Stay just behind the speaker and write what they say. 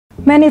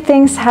Many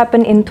things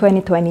happened in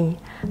 2020,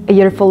 a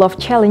year full of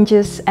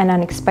challenges and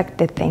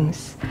unexpected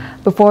things.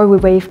 Before we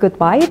wave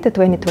goodbye to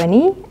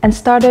 2020 and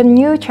start a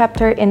new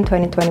chapter in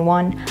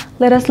 2021,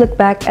 let us look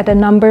back at a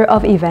number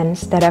of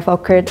events that have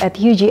occurred at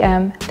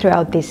UGM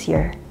throughout this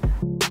year.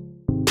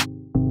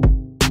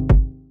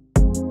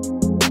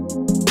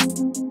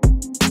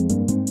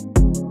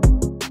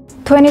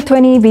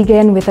 "2020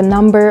 began with a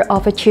number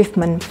of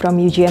achievements from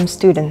UGM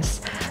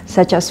students,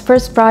 such as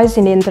first prize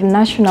in the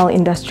International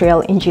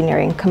Industrial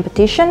Engineering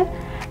Competition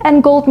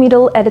and gold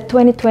medal at the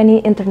 2020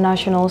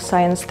 International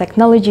Science,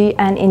 Technology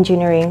and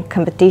Engineering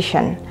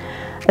Competition.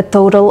 A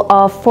total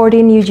of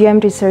 14 UGM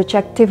research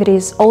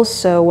activities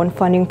also won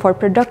funding for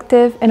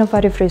productive,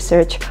 innovative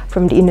research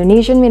from the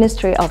Indonesian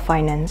Ministry of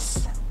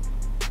Finance.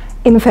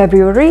 In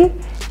February,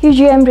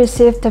 UGM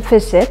received a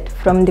visit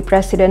from the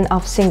President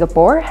of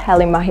Singapore,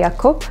 Halimah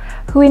Yacob,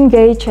 who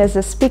engaged as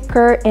a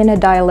speaker in a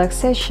dialogue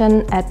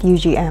session at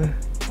UGM.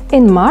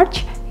 In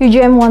March,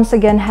 UGM once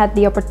again had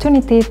the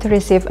opportunity to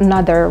receive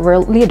another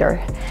world leader,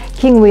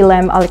 King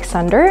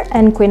Willem-Alexander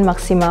and Queen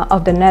Maxima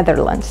of the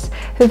Netherlands,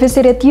 who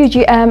visited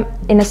UGM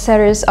in a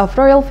series of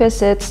royal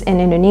visits in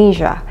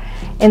Indonesia.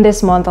 In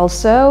this month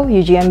also,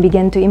 UGM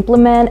began to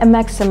implement a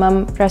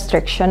maximum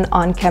restriction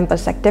on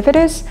campus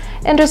activities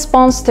in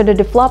response to the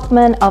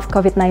development of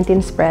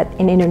COVID-19 spread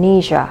in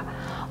Indonesia.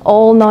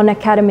 All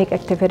non-academic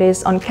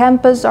activities on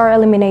campus are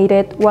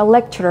eliminated, while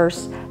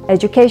lecturers,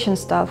 education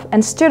staff,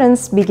 and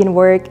students begin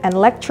work and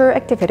lecture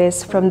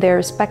activities from their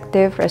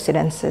respective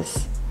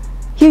residences.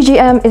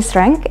 UGM is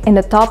ranked in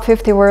the top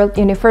 50 world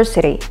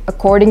university,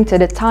 according to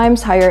the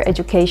Times Higher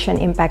Education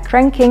Impact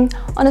Ranking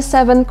on the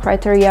 7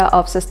 criteria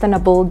of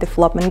Sustainable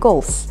Development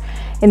Goals.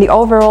 In the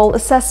overall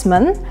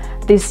assessment,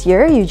 this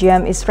year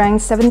UGM is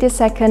ranked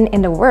 72nd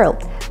in the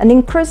world, an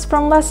increase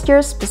from last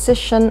year's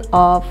position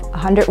of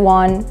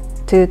 101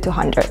 to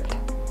 200.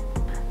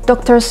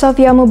 Dr.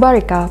 Sofia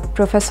Mubarika,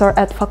 professor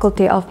at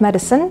Faculty of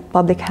Medicine,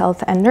 Public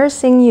Health and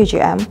Nursing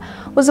UGM,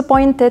 was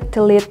appointed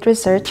to lead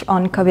research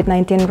on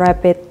COVID-19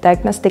 rapid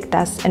diagnostic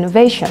test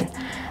innovation.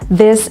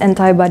 This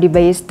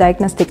antibody-based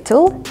diagnostic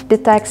tool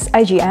detects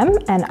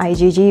IgM and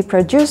IgG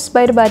produced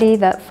by the body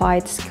that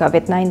fights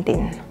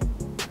COVID-19.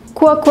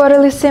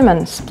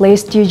 Simmons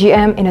placed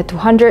UGM in a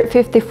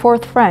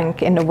 254th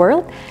rank in the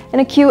world in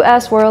a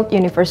QS World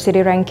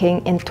University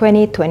Ranking in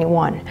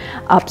 2021,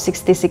 up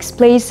 66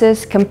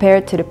 places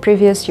compared to the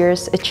previous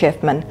year's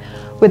achievement.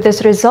 With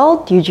this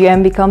result,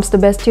 UGM becomes the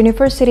best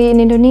university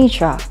in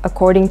Indonesia,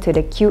 according to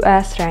the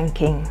QS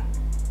ranking.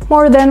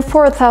 More than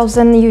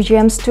 4,000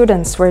 UGM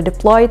students were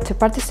deployed to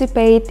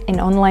participate in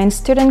online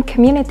student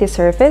community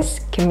service,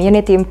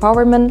 community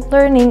empowerment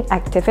learning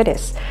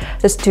activities.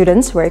 The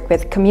students work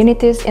with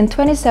communities in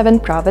 27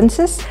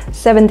 provinces,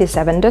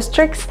 77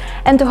 districts,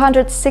 and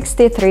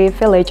 263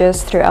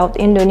 villages throughout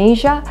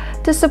Indonesia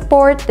to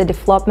support the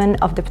development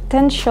of the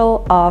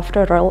potential of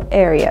rural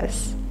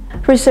areas.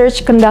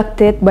 Research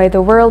conducted by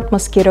the World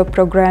Mosquito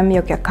Program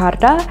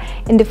Yogyakarta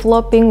in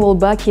developing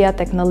Wolbachia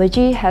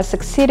technology has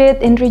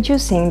succeeded in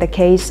reducing the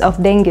case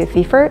of dengue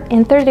fever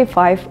in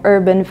 35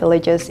 urban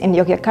villages in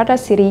Yogyakarta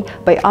city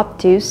by up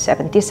to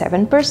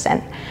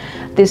 77%.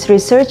 This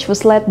research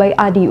was led by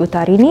Adi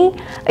Utarini,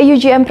 a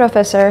UGM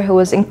professor who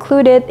was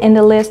included in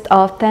the list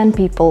of 10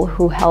 people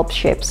who helped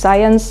shape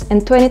science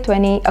in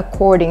 2020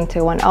 according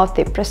to one of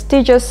the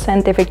prestigious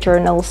scientific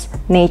journals,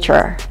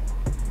 Nature.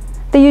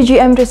 The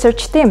UGM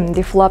research team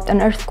developed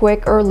an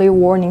earthquake early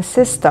warning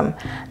system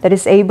that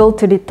is able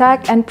to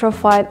detect and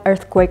provide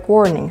earthquake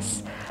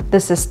warnings.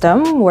 The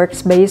system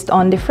works based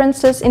on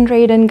differences in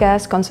radon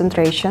gas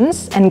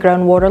concentrations and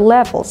groundwater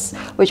levels,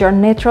 which are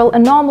natural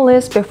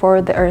anomalies before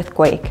the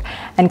earthquake,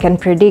 and can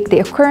predict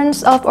the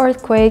occurrence of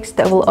earthquakes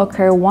that will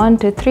occur 1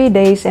 to 3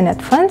 days in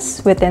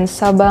advance within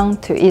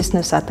Sabang to East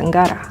Nusa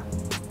Tenggara.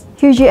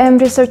 UGM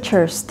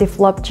researchers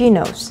developed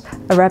Genos,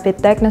 a rapid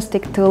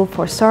diagnostic tool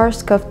for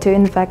SARS-CoV-2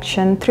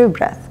 infection through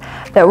breath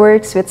that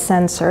works with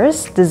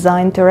sensors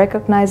designed to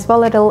recognize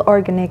volatile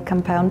organic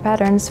compound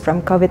patterns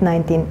from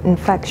COVID-19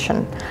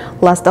 infection.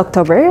 Last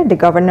October, the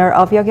governor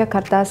of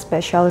Yogyakarta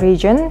Special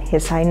Region,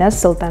 His Highness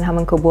Sultan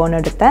Hamengkubuwono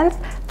X,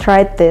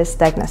 tried this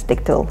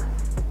diagnostic tool.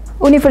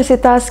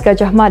 Universitas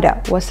Gadjah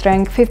Mada was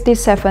ranked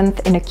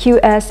 57th in the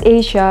QS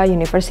Asia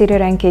University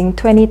Ranking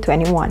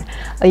 2021,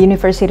 a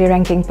university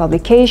ranking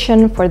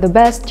publication for the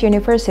best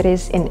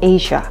universities in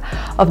Asia.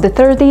 Of the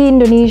 30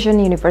 Indonesian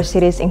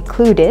universities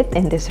included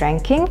in this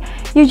ranking,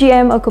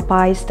 UGM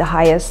occupies the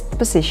highest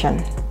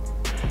position.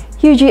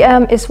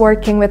 UGM is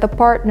working with a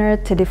partner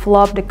to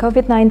develop the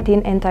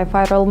COVID-19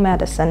 antiviral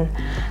medicine.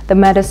 The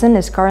medicine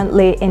is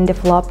currently in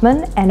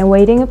development and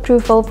awaiting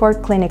approval for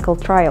clinical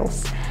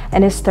trials,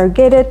 and is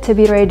targeted to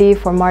be ready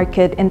for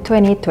market in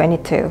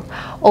 2022.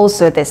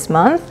 Also this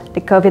month,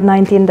 the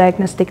COVID-19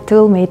 diagnostic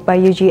tool made by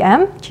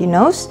UGM,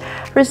 Genos,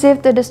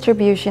 received a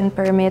distribution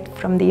permit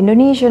from the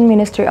Indonesian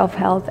Ministry of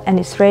Health and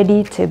is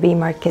ready to be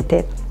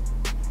marketed.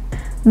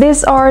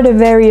 These are the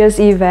various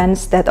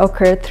events that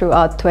occurred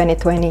throughout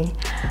 2020.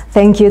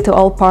 Thank you to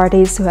all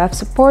parties who have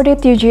supported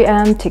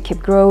UGM to keep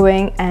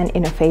growing and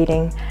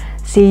innovating.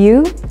 See you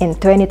in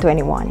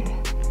 2021.